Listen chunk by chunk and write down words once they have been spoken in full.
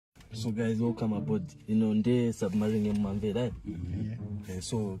So guys, welcome aboard. Ndine submarine Emma, right?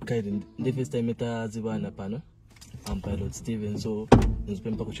 So Kaiden, the first time I zibana pano. I'm pilot Steven. So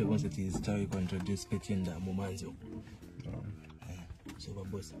nzipempa kucheka concept is try to introduce Petinda Mumanzo. So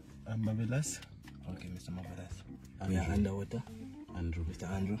boss. I'm Marvelous. Okay, Mr. Marvelous. We are underwater. Andrew. Mr.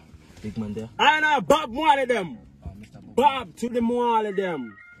 Andrew. Big man there. And Bob one of them. Bob to them all of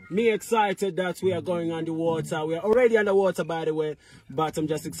them. Me excited that we are going on the water. We are already underwater, by the way, but I'm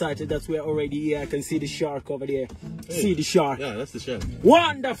just excited that we are already here. I can see the shark over there. Hey. See the shark. Yeah, that's the shark.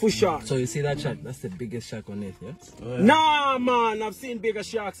 Wonderful shark. So you see that shark? That's the biggest shark on earth, yeah? Oh, yeah. Nah, man, I've seen bigger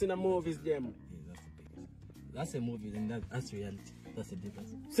sharks in the movies, them. Yeah, that's a movie, and that's reality. That's the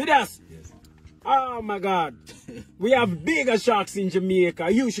difference. See this? Yes. Oh my God. We have bigger sharks in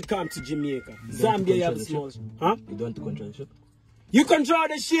Jamaica. You should come to Jamaica. Zambia, you have the small. Huh? You don't want to control the ship? You control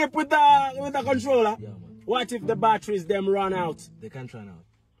the ship with the controller? Yeah, man. What if the batteries them run out? They can't run out.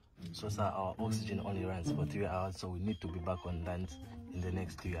 So sir, our oxygen only runs for 3 hours, so we need to be back on land in the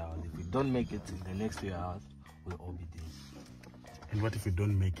next 3 hours. If we don't make it in the next 3 hours, we'll all be dead. And what if we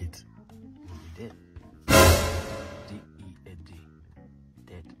don't make it? We'll be dead. D-E-A-D.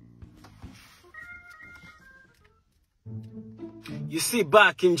 Dead. You see,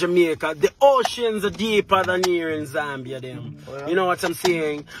 back in Jamaica, the oceans are deeper than here in Zambia, them. Oh, yeah? You know what I'm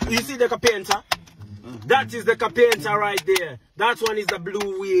saying? You see the carpenter? That is the carpenter right there. That one is the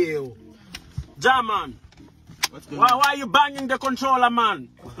blue whale. German. Why are you banging the controller, man?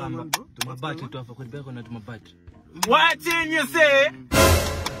 What thing you say?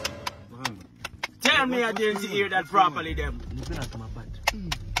 Tell me I didn't hear that properly, them.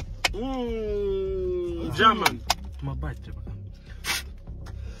 German.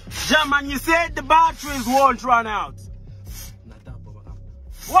 German, you said the batteries won't run out.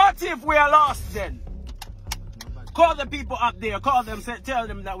 What if we are lost then? Call the people up there. Call them. Tell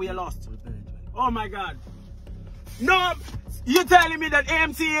them that we are lost. Oh my God. No, you telling me that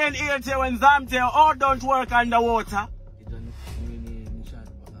MTN, Airtel, and Zamtel all don't work underwater?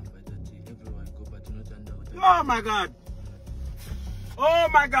 Oh my God. Oh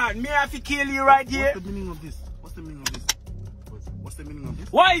my God. May I have to kill you right here? What's the meaning of this? What's the meaning of this? What's the meaning of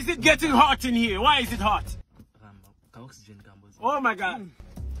this? Why is it getting hot in here? Why is it hot? Oh my God.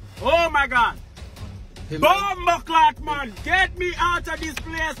 Oh my God. Bomboclat, man. Get me out of this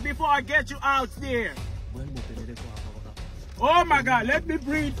place before I get you out there. Oh my God. Let me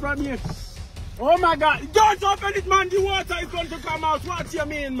breathe from here. Oh my God. Don't open it, man. The water is going to come out. What do you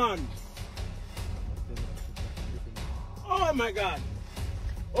mean, man? Oh my God.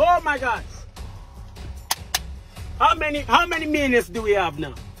 Oh my God. How many minutes do we have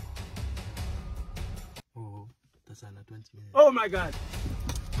now? Oh, that's another 20 minutes. Oh my God.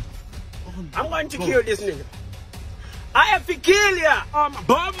 I'm going to kill this nigga. I have to kill ya.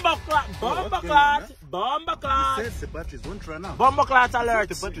 Bomboclat. He says the batteries won't run out. Bomboclat alert.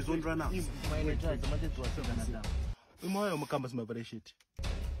 The batteries won't run out.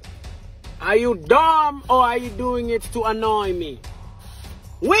 Are you dumb or are you doing it to annoy me?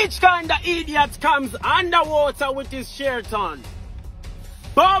 Which kind of idiot comes underwater with his shirt on?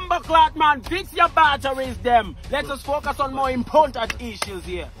 Bomboclat, man, fix your batteries, them. Let us focus on more important issues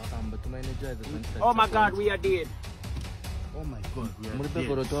here. Oh my God, we are dead. Oh my God, we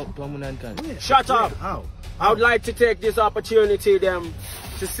are dead. Shut up. How? I would like to take this opportunity, them,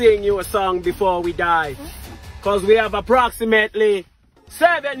 to sing you a song before we die. Because we have approximately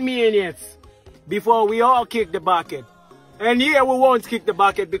 7 minutes before we all kick the bucket. And here we won't kick the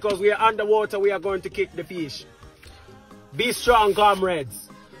bucket because we are underwater. We are going to kick the fish. Be strong, comrades.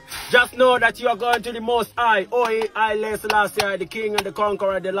 Just know that you are going to the Most High. I Selassie, the King and the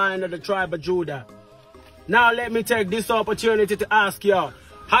Conqueror, the Lion of the tribe of Judah. Now let me take this opportunity to ask you,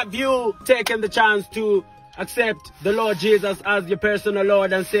 have you taken the chance to accept the Lord Jesus as your personal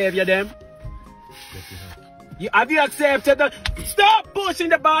Lord and Savior, them? Have you accepted that? Stop pushing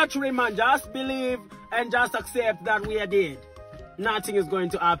the battery, man. Just believe and just accept that we are dead. Nothing is going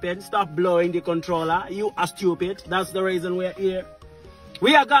to happen. Stop blowing the controller. You are stupid. That's the reason we're here.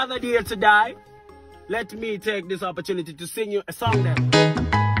 We are gathered here to die. Let me take this opportunity to sing you a song then.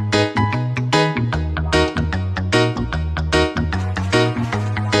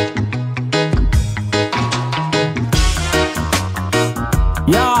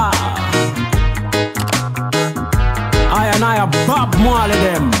 Yeah. I am Bob Marley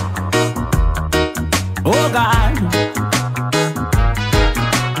them. Oh God,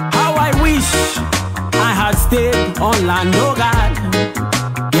 how I wish I had stayed on land, oh God.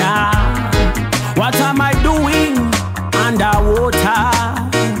 Yeah, what am I doing underwater?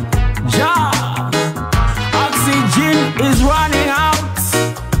 Yeah, oxygen is running out.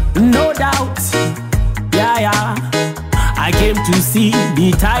 came to see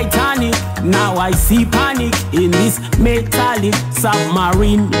the Titanic. Now I see panic in this metallic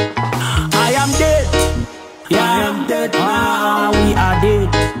submarine. I am dead. Yeah, I am dead. We are dead.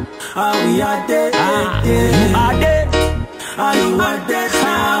 We are dead. You are dead. You are dead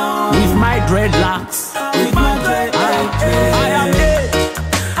now. With my dreadlocks. With my dreadlocks. I am dead.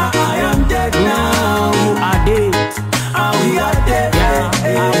 I am dead now. You are dead. We are dead.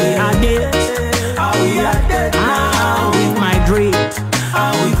 Yeah, we are dead. We are dead now. With my dread.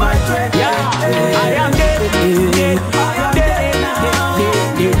 With my dread. Yeah, I am dead. Dead. I am dead now.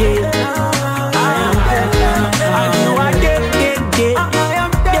 Dead. I am dead now. And you are dead. Dead. I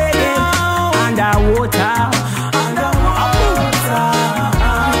am dead now. Underwater.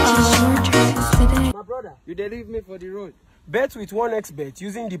 My brother, you dey leave me for the road. Bet with 1xbet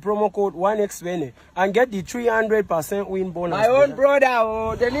using the promo code 1xbene and get the 300% win bonus. My own brother,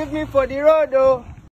 oh, they leave me for the road, oh.